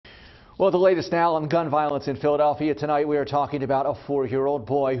Well, the latest now on gun violence in Philadelphia. Tonight we are talking about a 4-year-old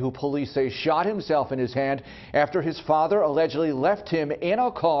boy who police say shot himself in his hand after his father allegedly left him in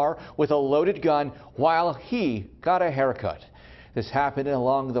a car with a loaded gun while he got a haircut. This happened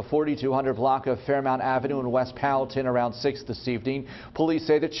along the 4200 block of Fairmount Avenue in West Powelton around 6 this evening. Police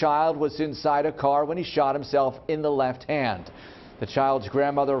say the child was inside a car when he shot himself in the left hand. The child's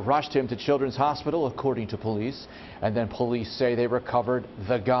grandmother rushed him to Children's Hospital, according to police, and then police say they recovered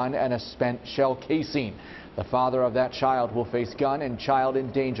the gun and a spent shell casing. The father of that child will face gun and child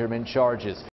endangerment charges.